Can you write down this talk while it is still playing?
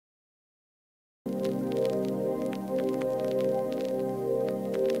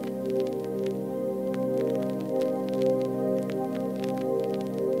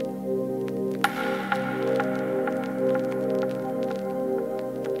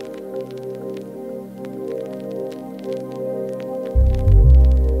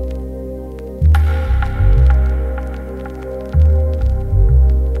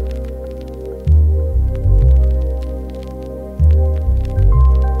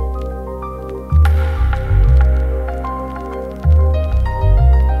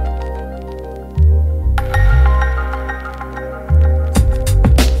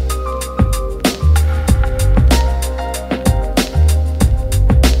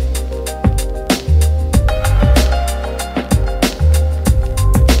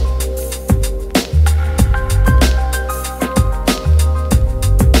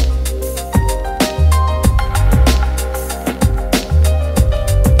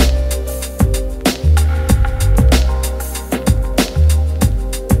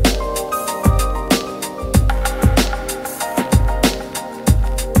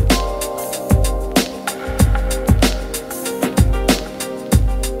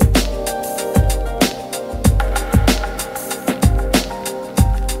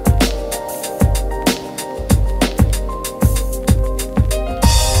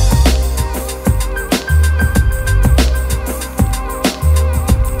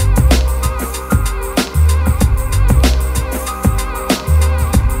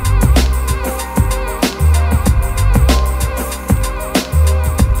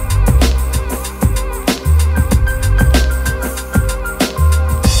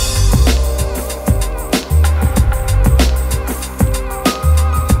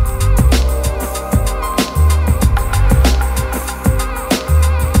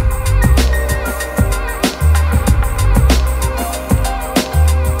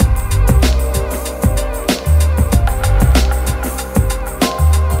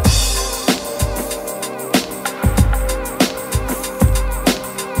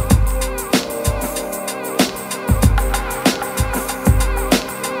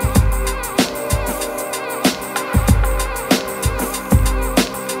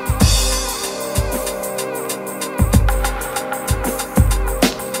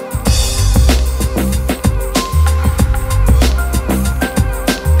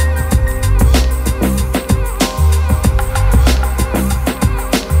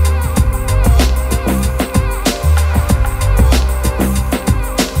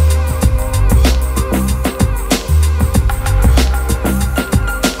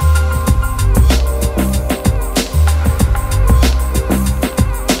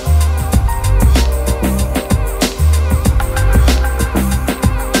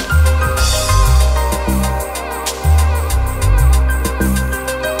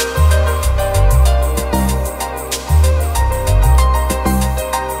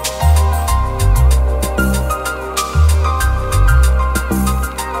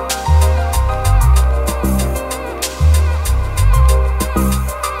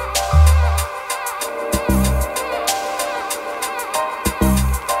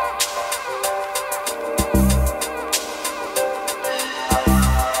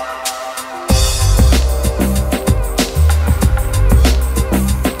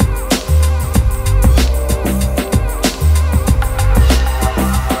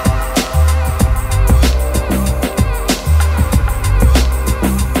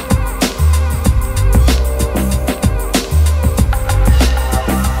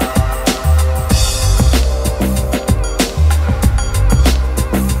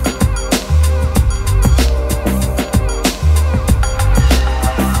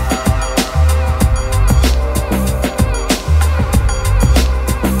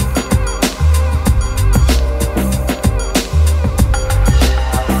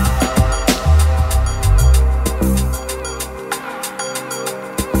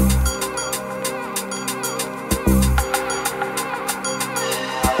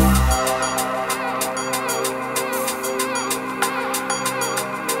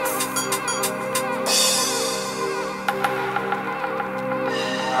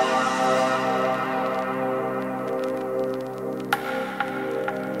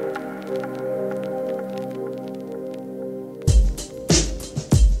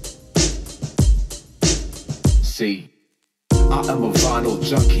See, I am a vinyl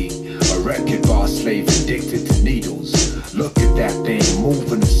junkie, a record bar slave addicted to needles. Look at that thing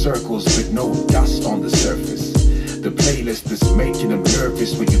moving in circles with no dust on the surface. The playlist is making them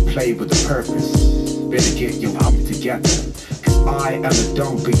nervous when you play with a purpose. Better get your hump together, cause I am a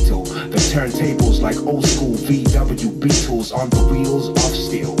dung beetle. The turntables like old school VW Beetles on the wheels of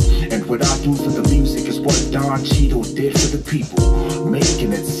steel. And what I do for the music is what Don Cheadle did for the people,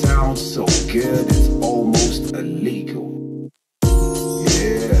 making it sound so good it's almost illegal.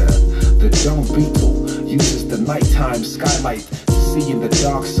 Yeah, the dung beetle uses the nighttime skylight to see in the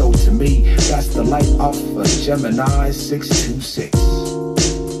dark, so to me, that's the light of a Gemini 626.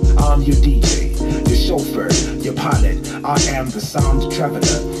 I'm your DJ, your chauffeur, your pilot. I am the sound traveler,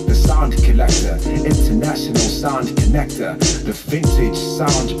 the sound collector, international sound connector, the vintage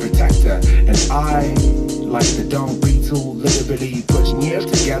sound protector. And I, like the dung beetle, literally put ears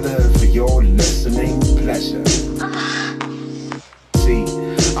together for your listening pleasure. See,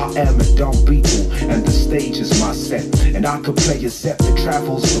 I am a dung beetle, and the stage is my set. And I could play a set that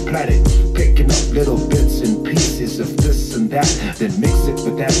travels the planet, picking up little bits and pieces of this and that, then mix it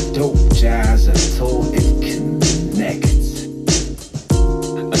with that dope jazz until it connects.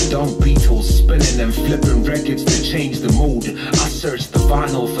 A dung beetle spinning and flipping records to change the mood. I search the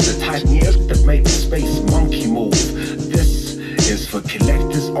vinyl for the type that make the space monkey move. This is for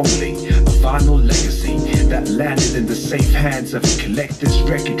collectors only, a vinyl legacy that landed in the safe hands of a collector's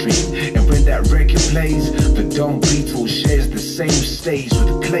record dream. And when that record plays, the dung beetle shares the same stage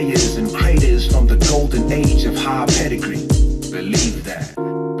with players and creators from the golden age of high pedigree. Believe that,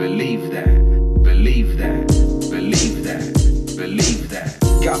 believe that, believe that, believe that, believe that.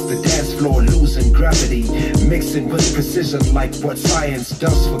 Got the dance floor losing gravity, mixing with precision like what science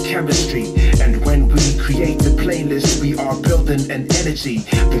does for chemistry. And when we create the playlist, we are building an energy.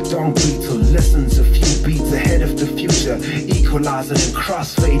 The dung beetle listens a few beats ahead of the future, equalizing and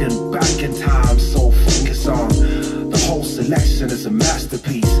crossfading back in time. So focus on, the whole selection is a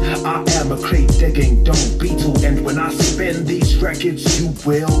masterpiece. I am a crate digging dung beetle, and when I spin these records, you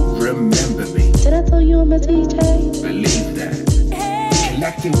will remember me. Did I tell you I'm a DJ? Believe that.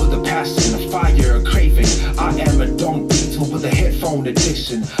 Connecting with a passion, a fire, a craving. I am a dung beetle with a headphone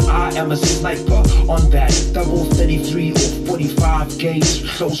addiction. I am a sniper on that double 33 or 45 gauge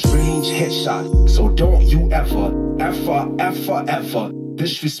close range headshot. So don't you ever, ever, ever, ever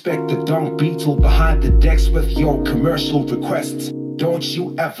disrespect the dung beetle behind the decks with your commercial requests. Don't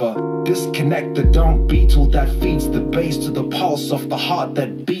you ever disconnect the dung beetle that feeds the bass to the pulse of the heart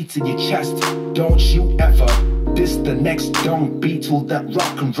that beats in your chest. Don't you ever diss the next dung beetle that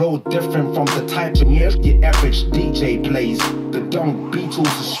rock and roll different from the type of your average DJ plays. The dung beetles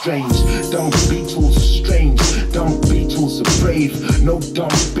are strange, dung beetles are strange, dung beetles are brave. No dung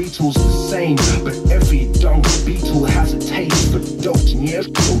beetles the same, but every dung beetle has a taste for dope.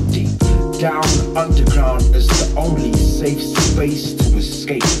 So deep down underground is the only safe space to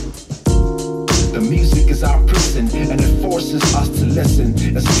escape. The music is our prison, and it forces us to listen.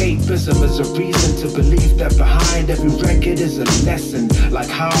 Escapism is a reason to believe that behind every record is a lesson. Like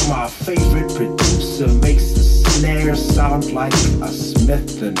how my favorite producer makes the snare sound like a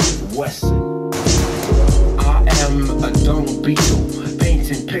Smith & Wesson. I am a dung beetle,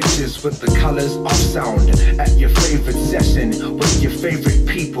 painting pictures with the colors of sound. At your favorite session, with your favorite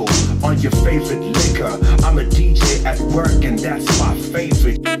people, on your favorite liquor. I'm a DJ at work, and that's my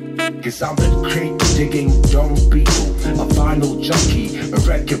favorite. Cause I'm a crate digging dung beetle, a vinyl junkie, a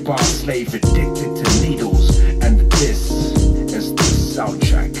record bar slave addicted to needles. And this is the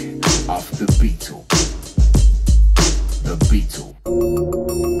soundtrack of the beetle. The beetle.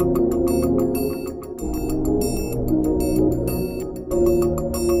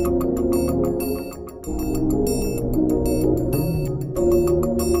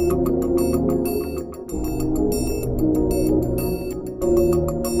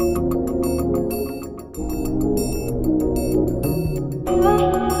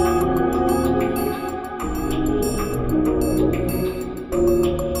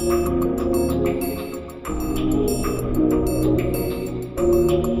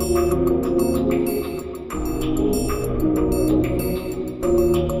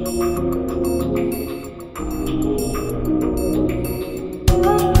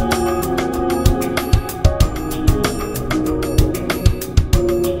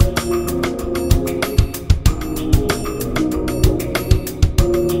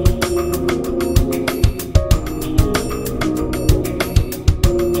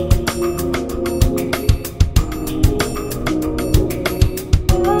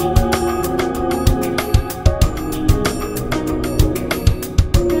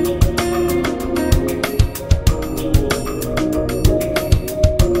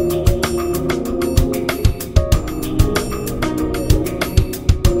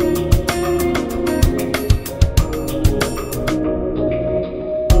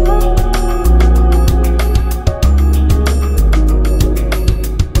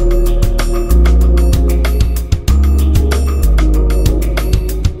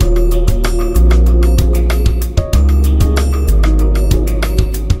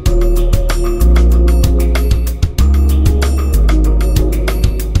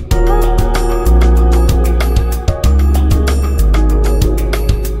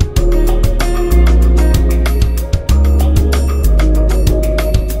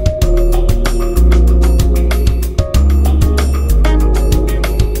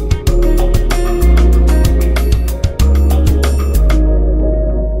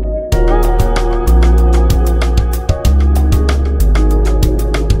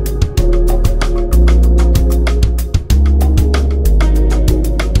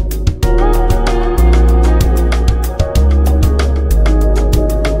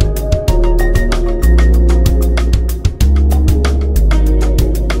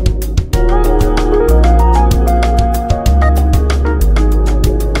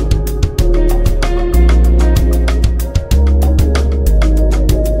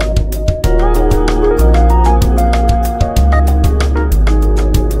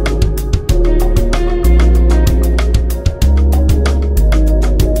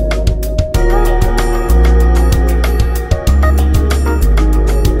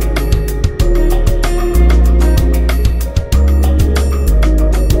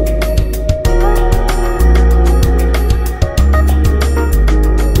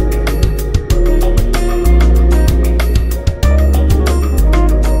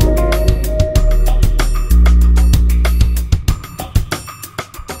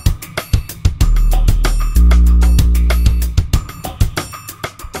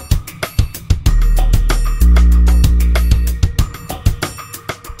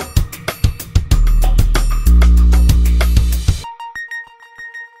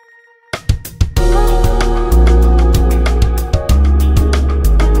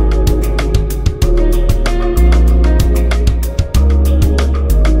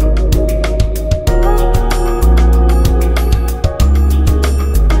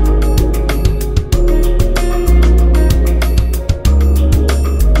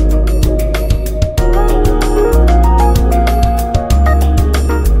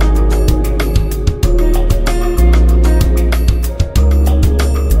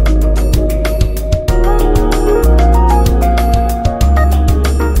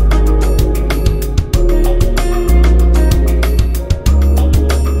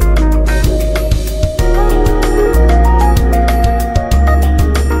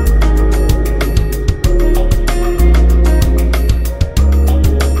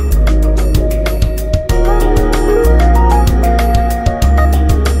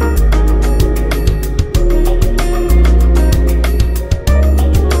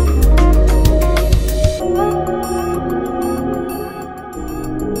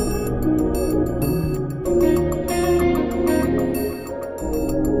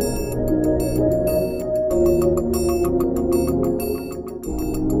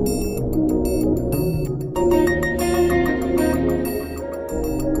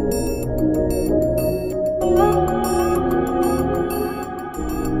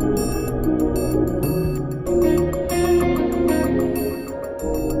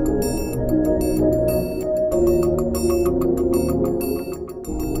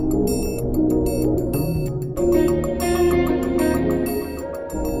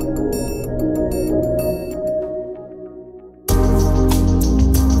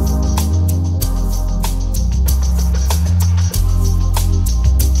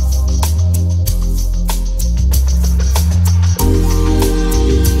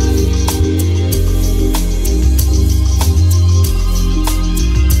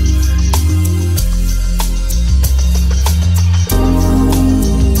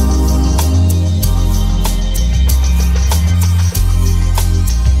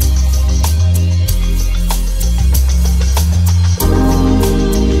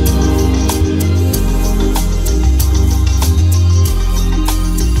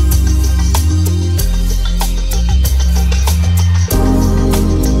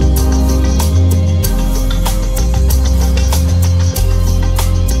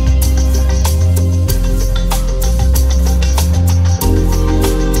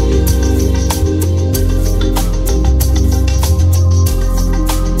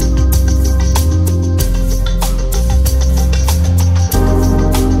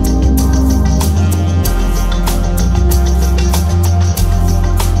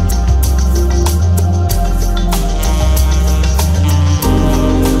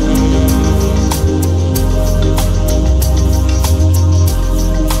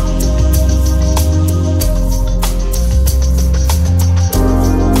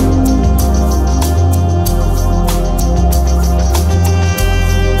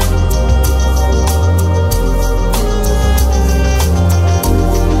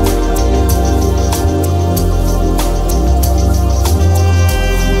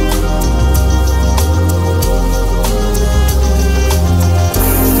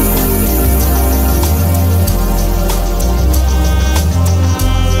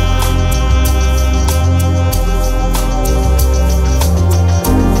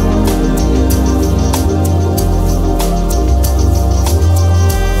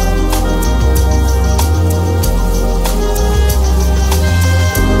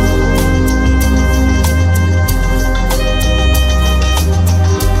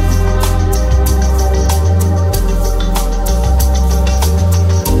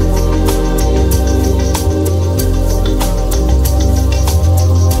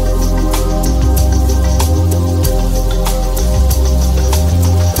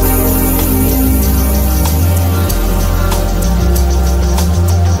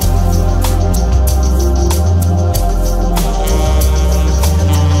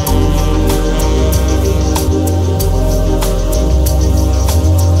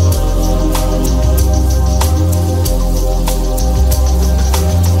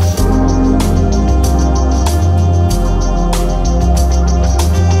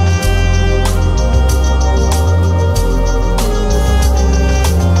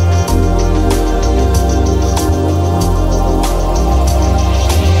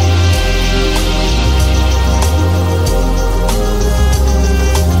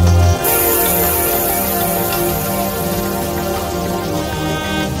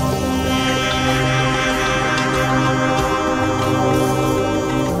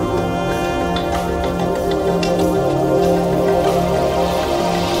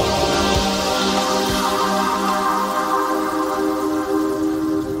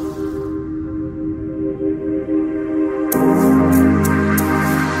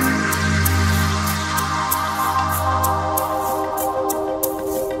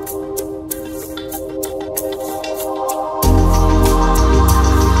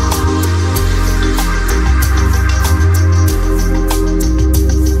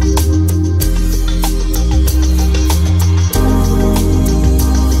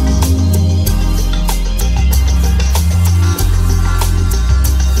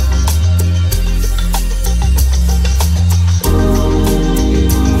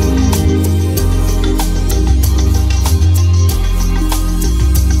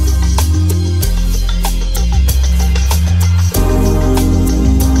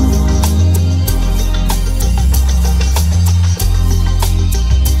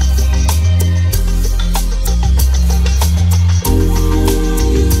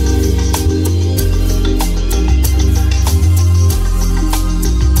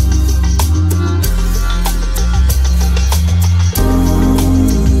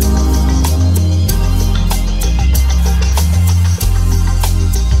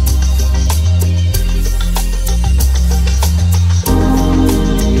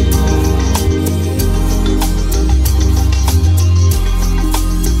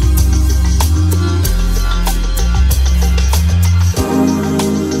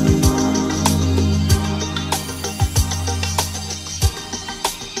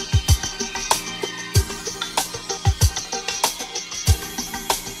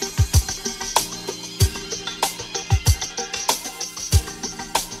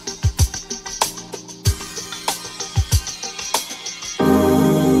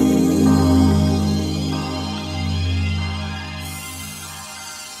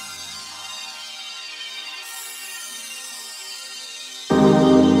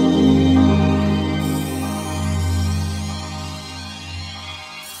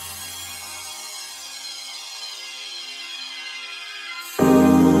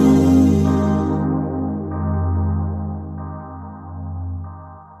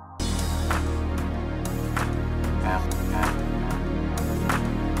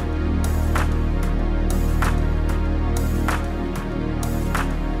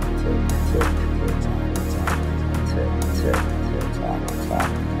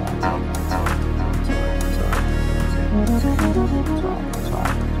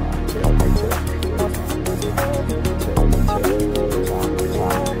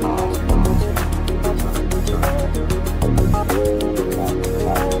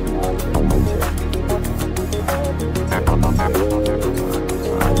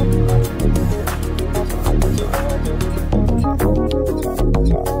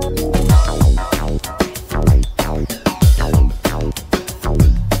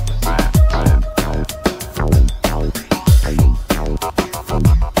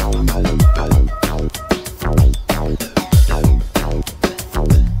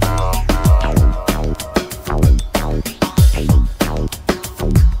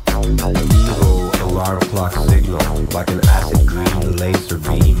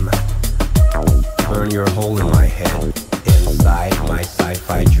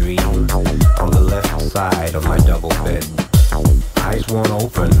 side of my double bed. Eyes won't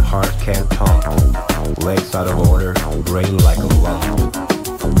open, heart can't pump. Legs out of order, brain like a lump.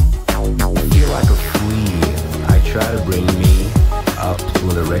 Feel like a flea, I try to bring me up to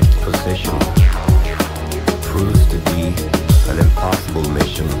an erect position. Proves to be an impossible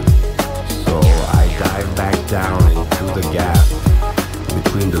mission. So I dive back down into the gap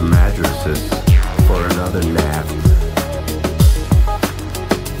between the mattresses for another nap.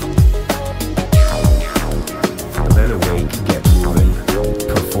 Then awake, get moving,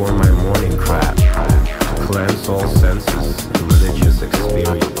 perform my morning crap, to cleanse all senses, a religious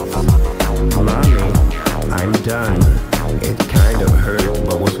experience. Mommy, I'm done. It kind of hurt,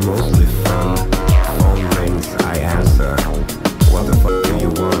 but was mostly fun. Phone rings, I answer. What the fuck do you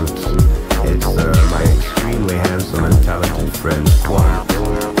want? It's my extremely handsome and talented friend Quant,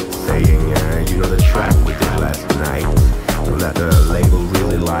 saying, you know the track we did last night that the label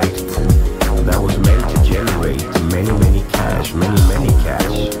really liked, that was meant to generate many cash, many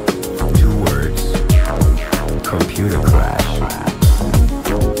cash. 2 words, computer crash.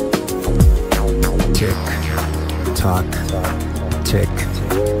 Tick tock, tick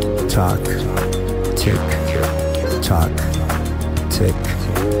tock, tick tock, tick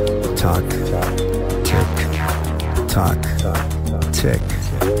tock, tick tock, tick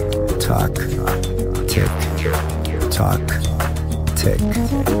tock, tick tock, tick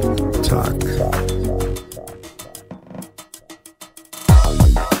tock.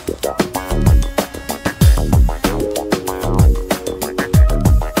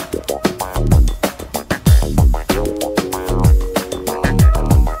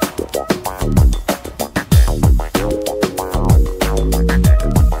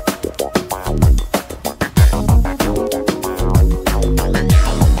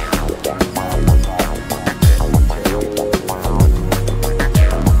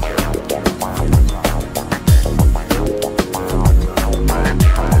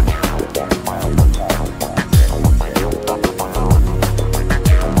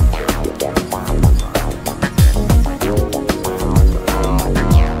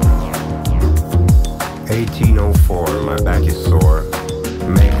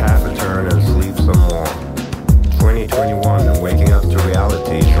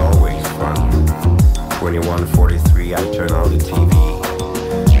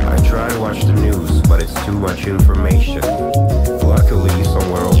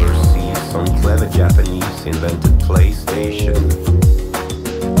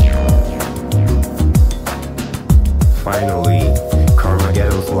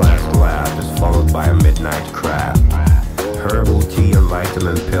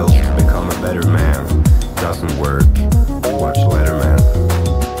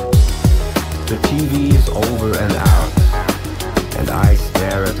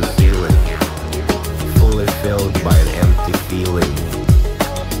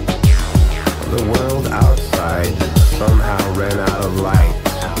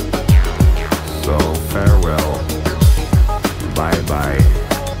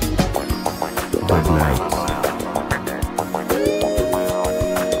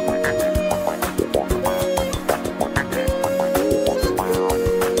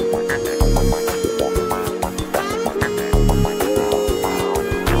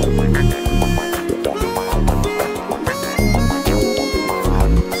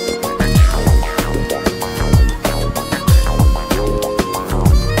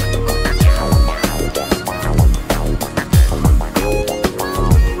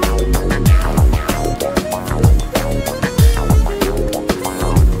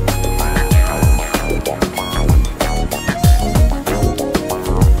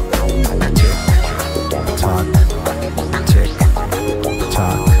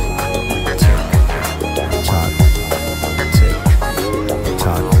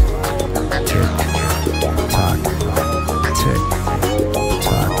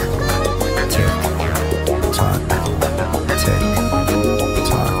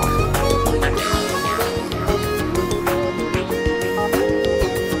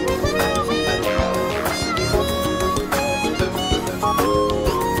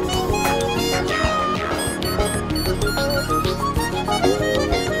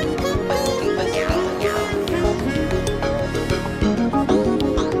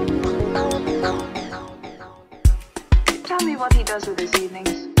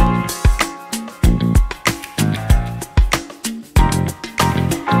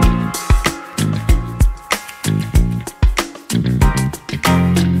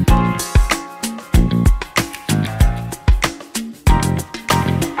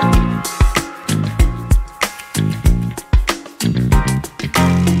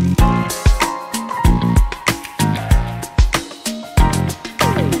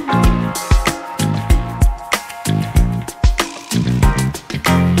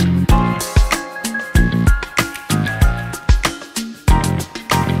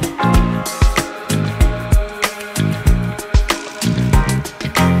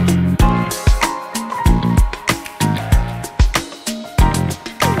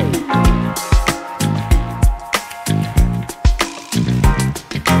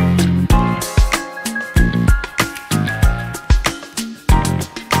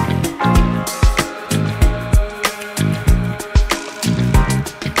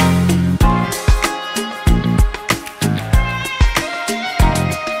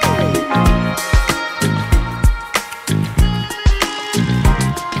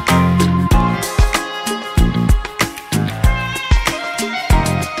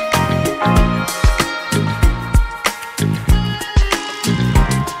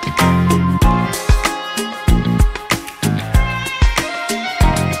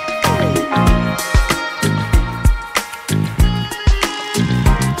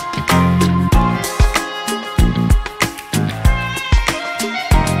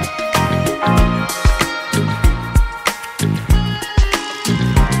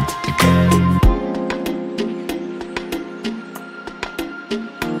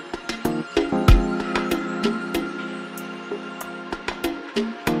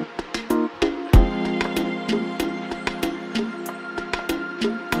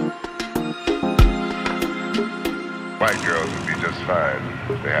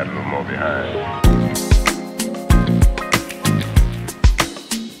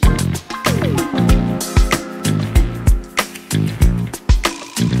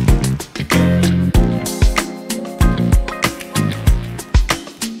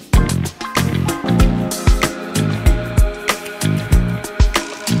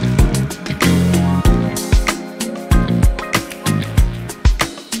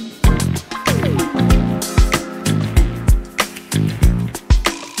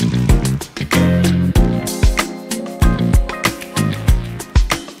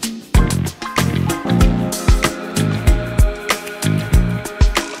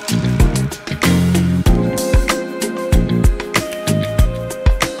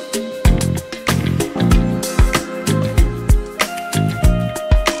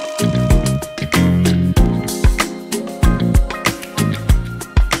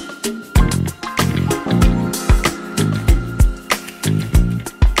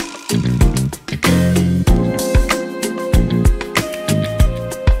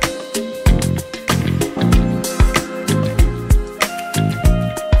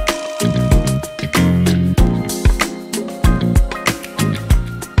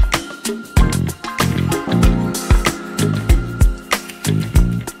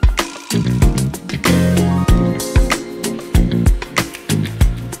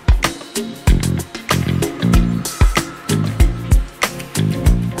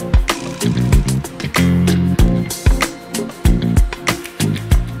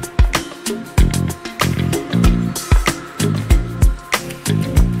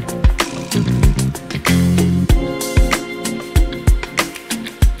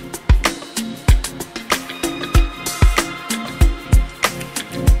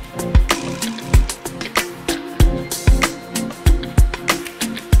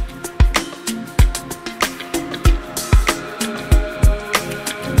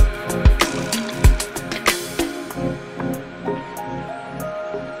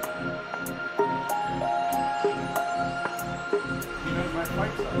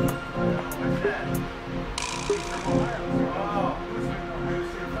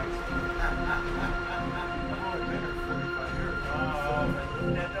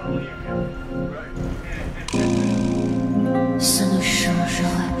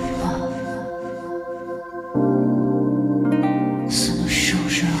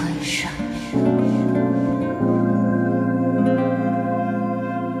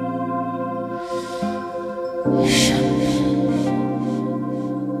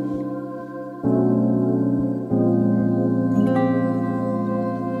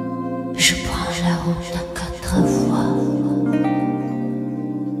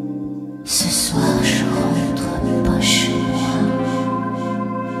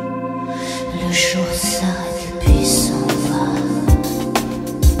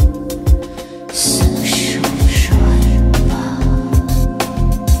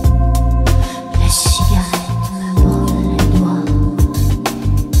 cigarette me manque.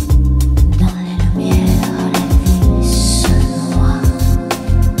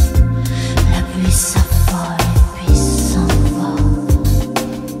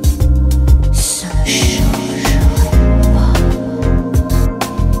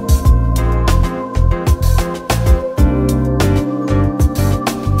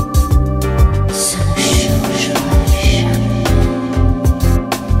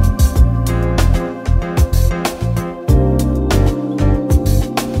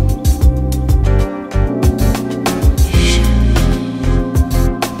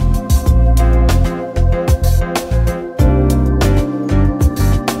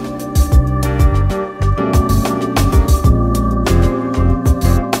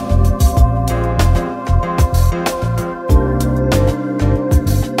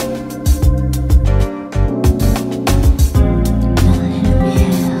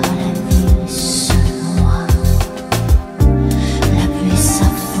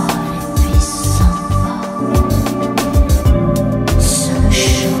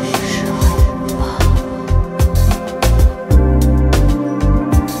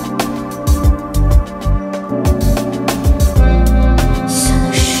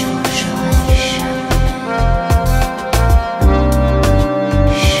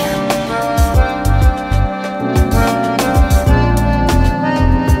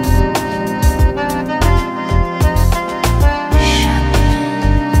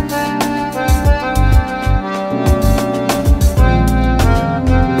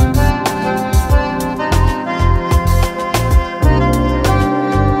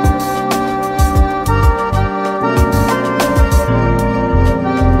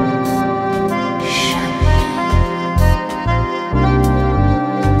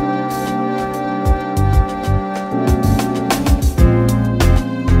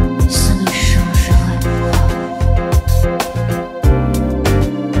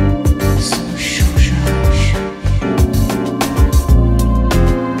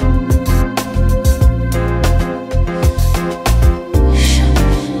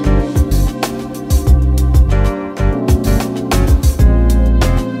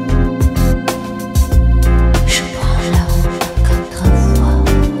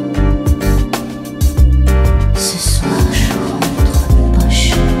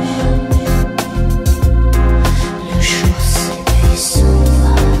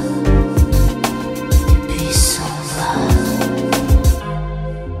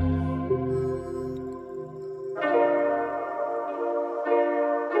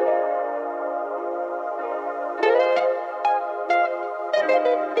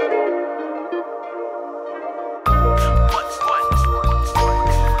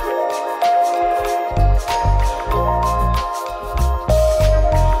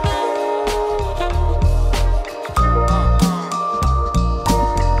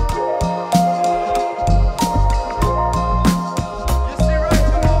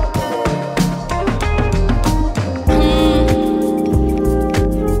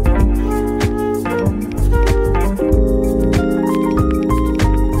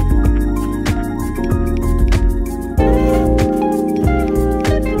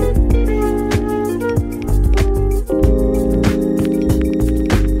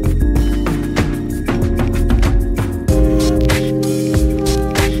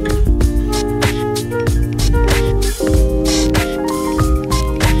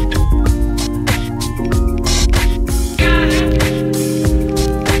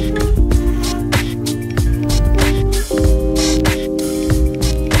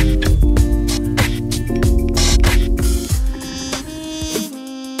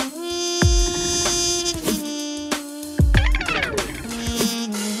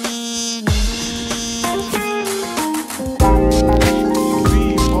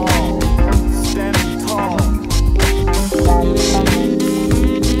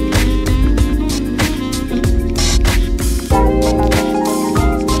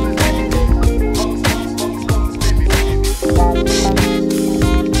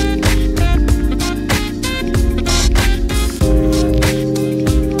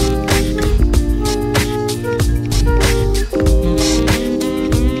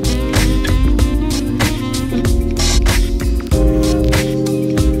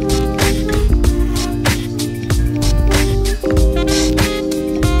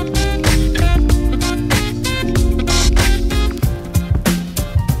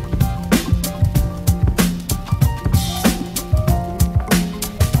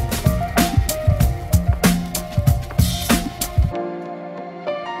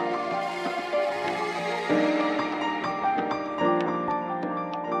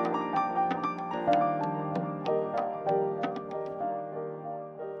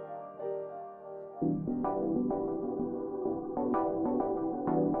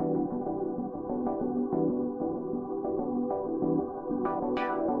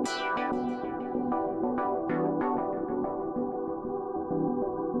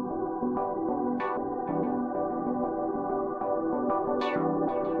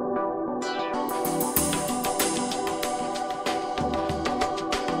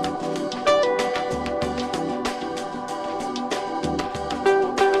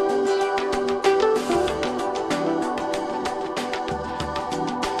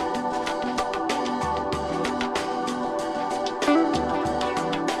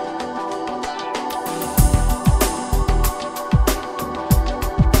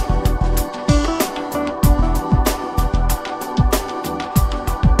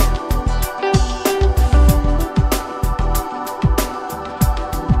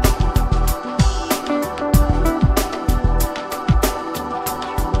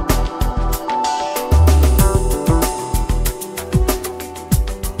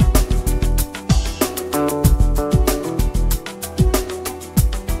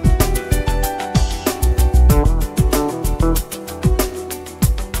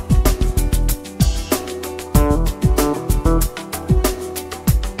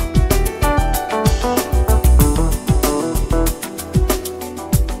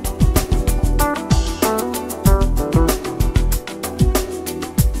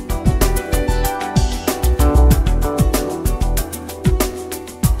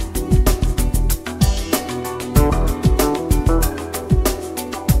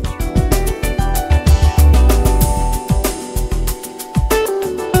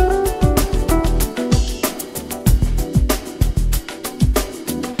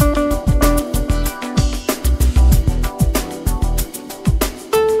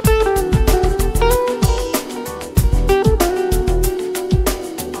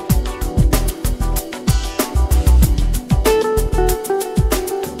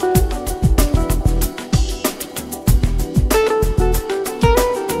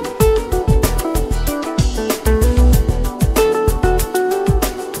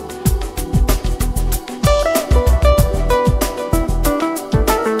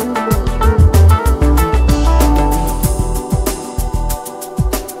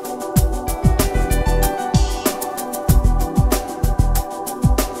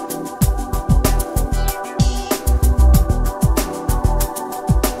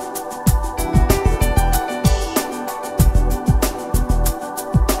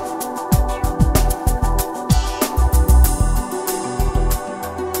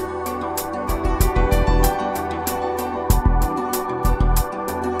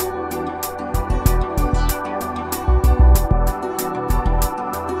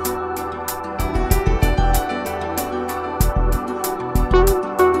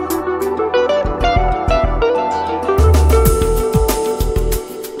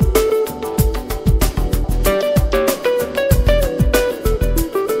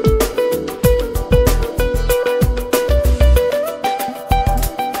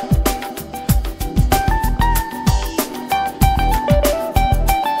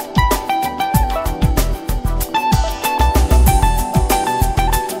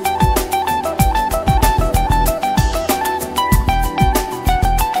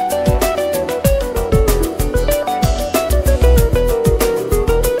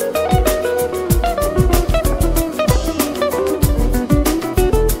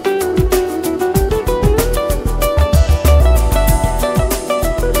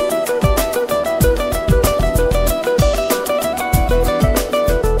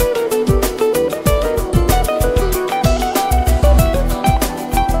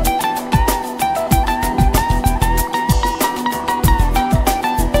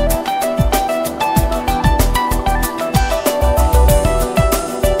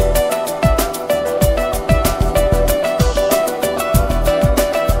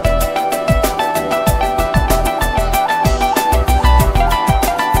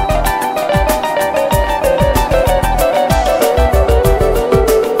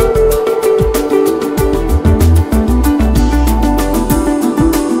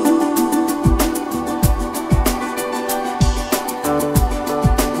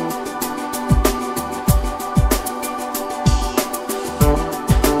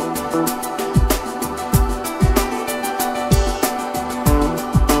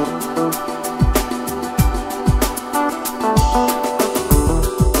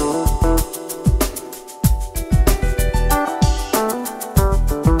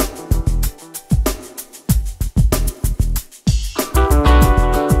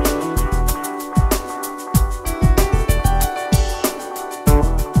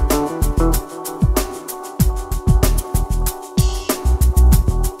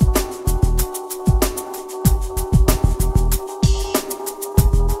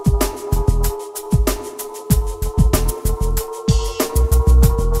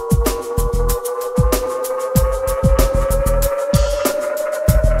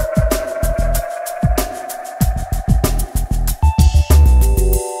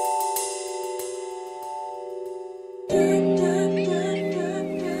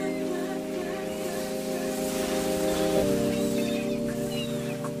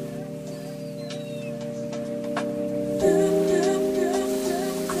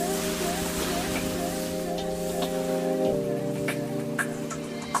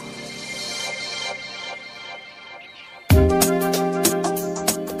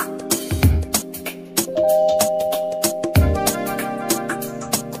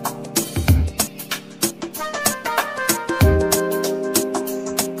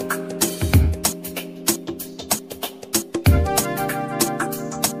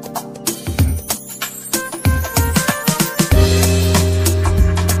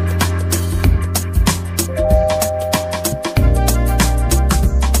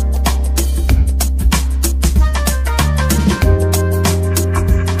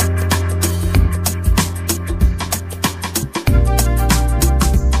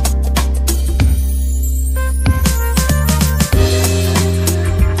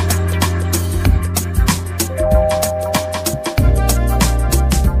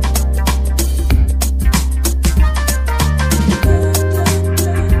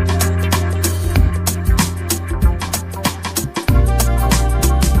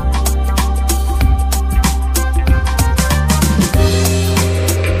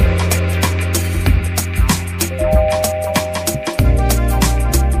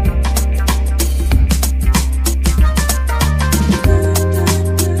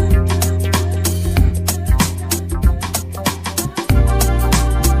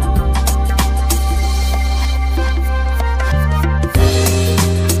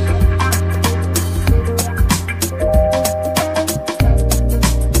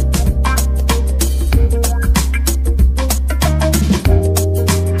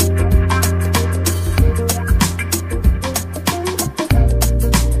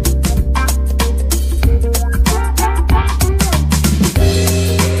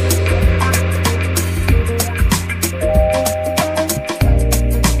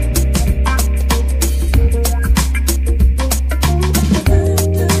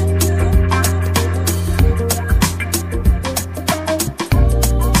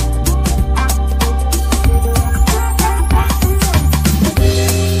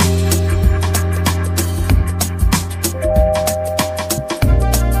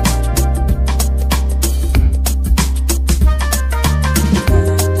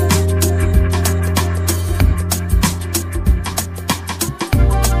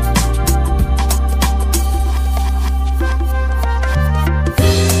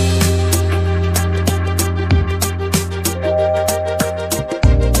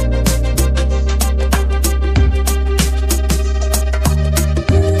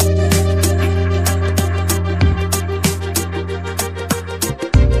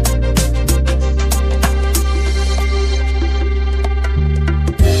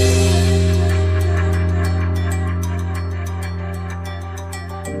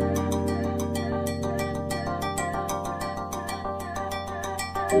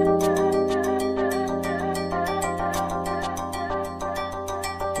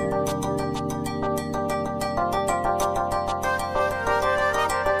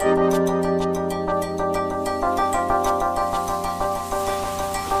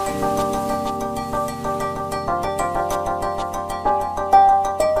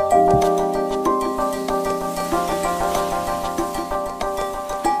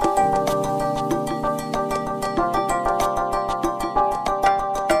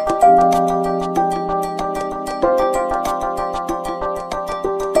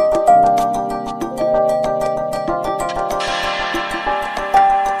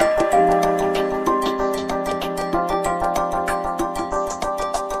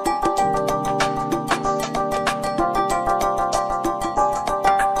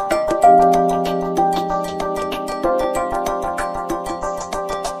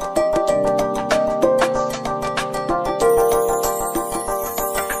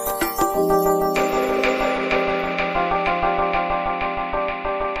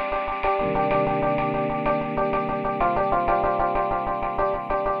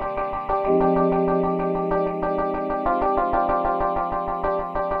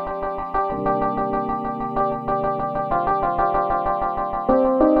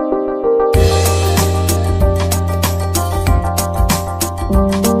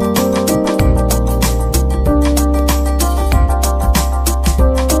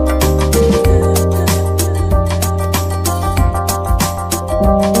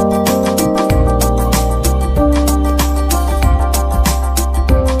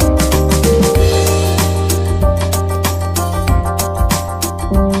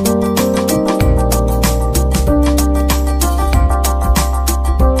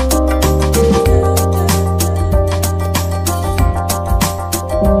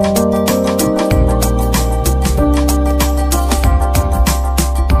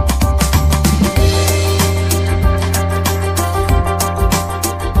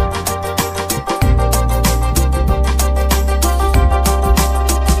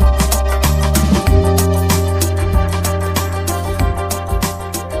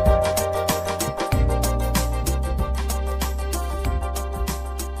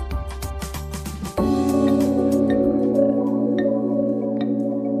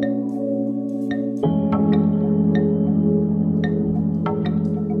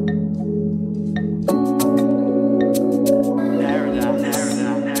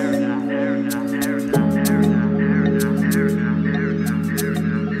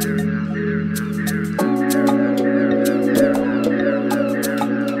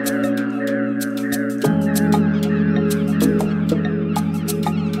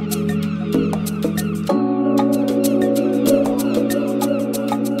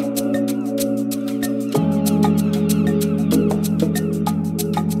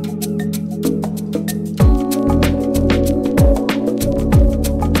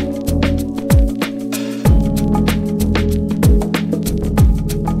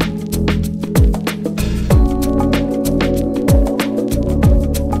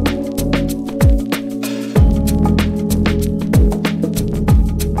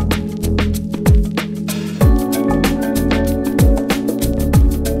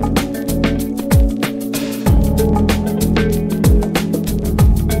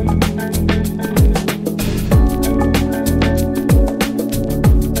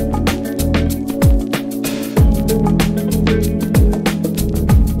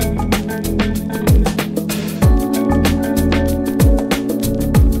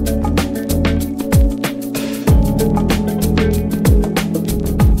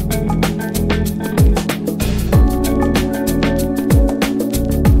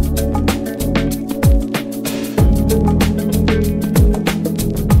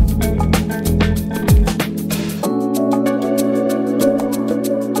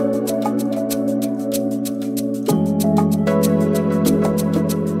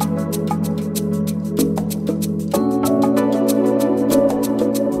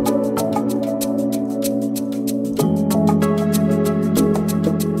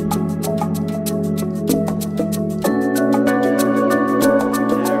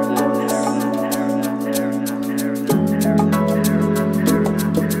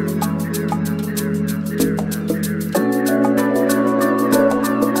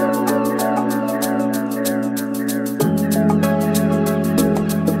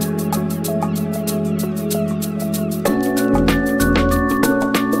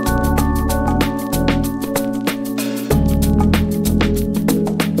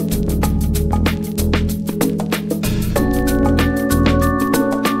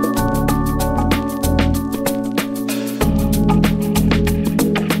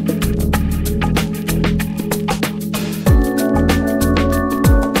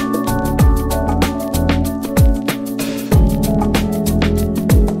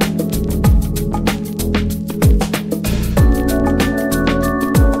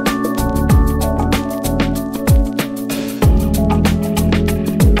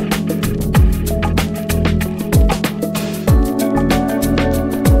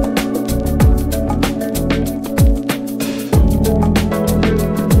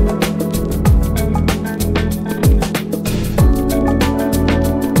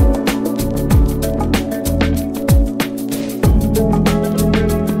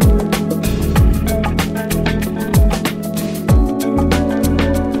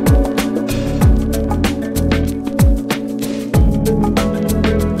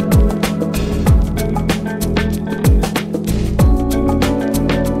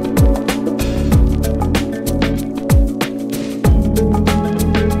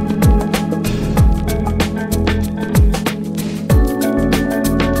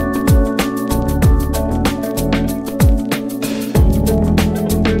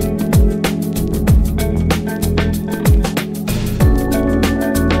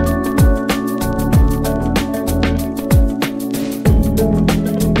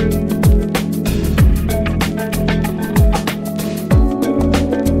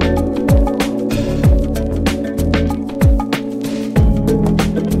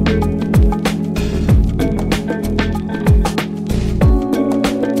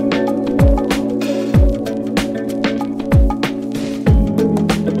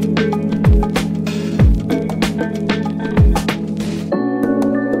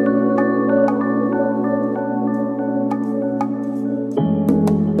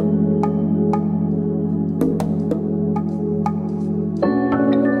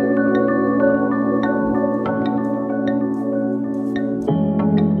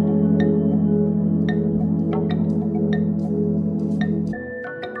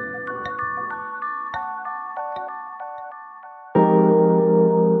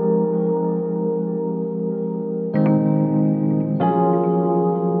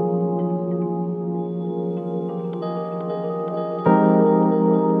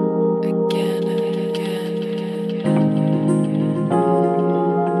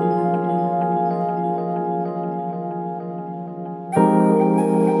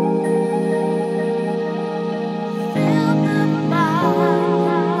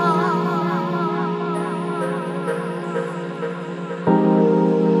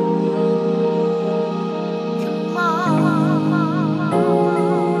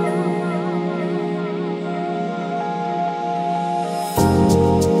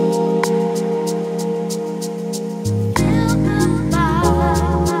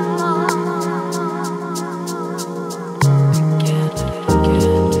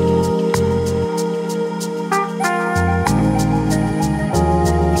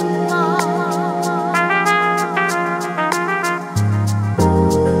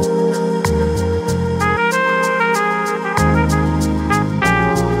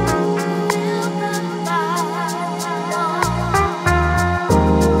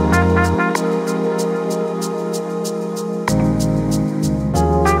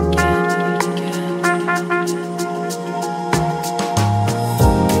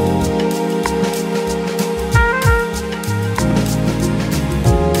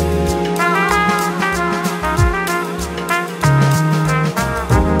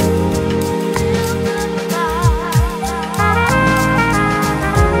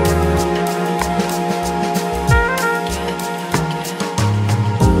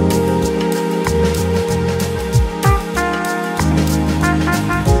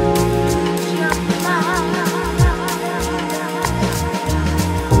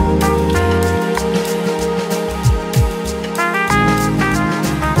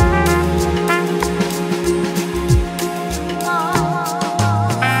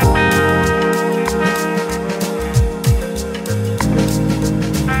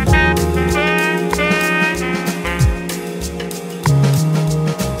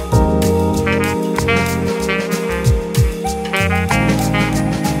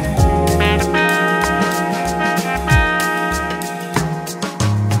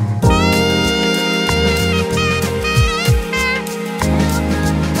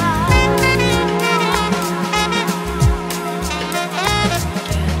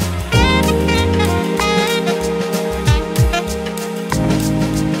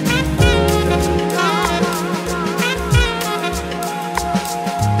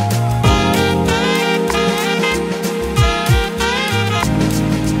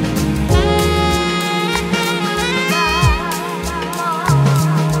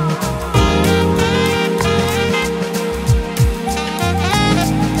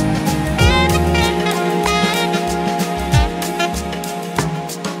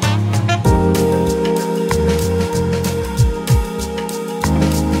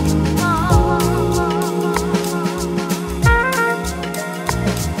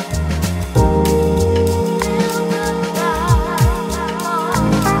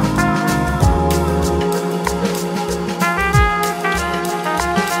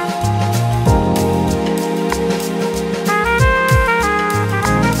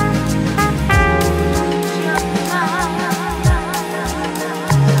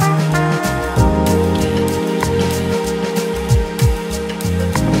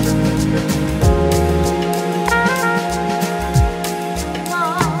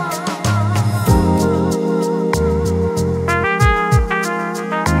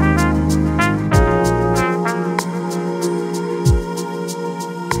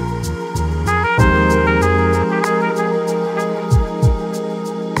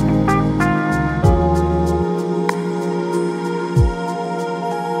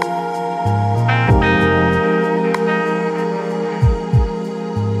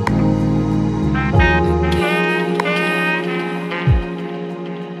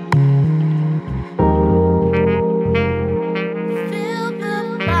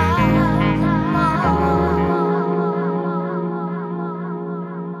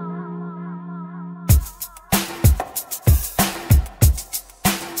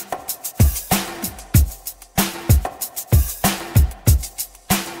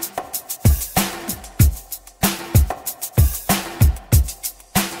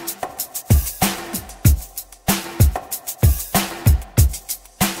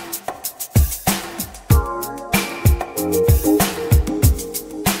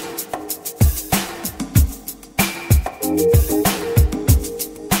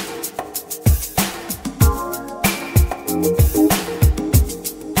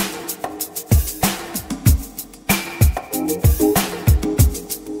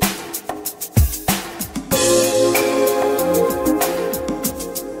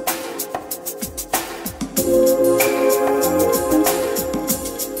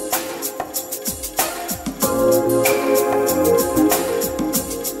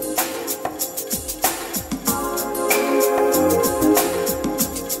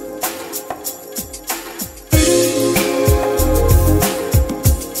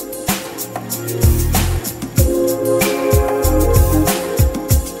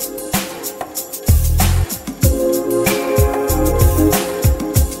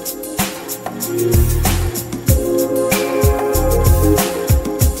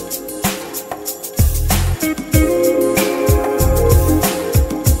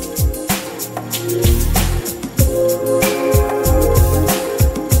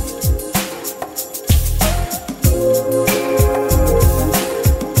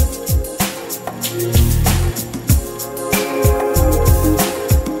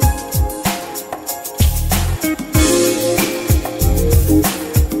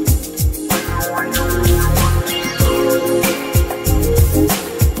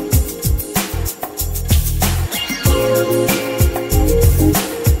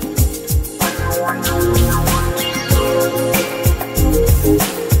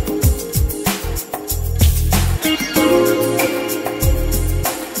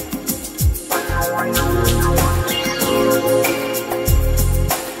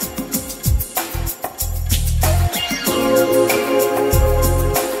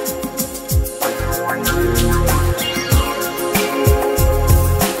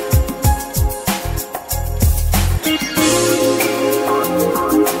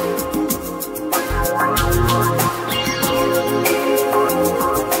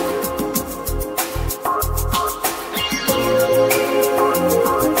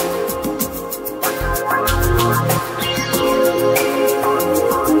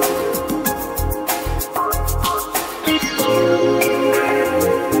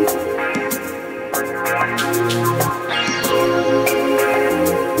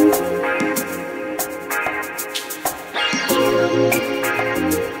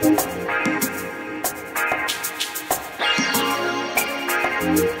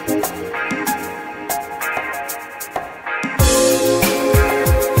 Bye.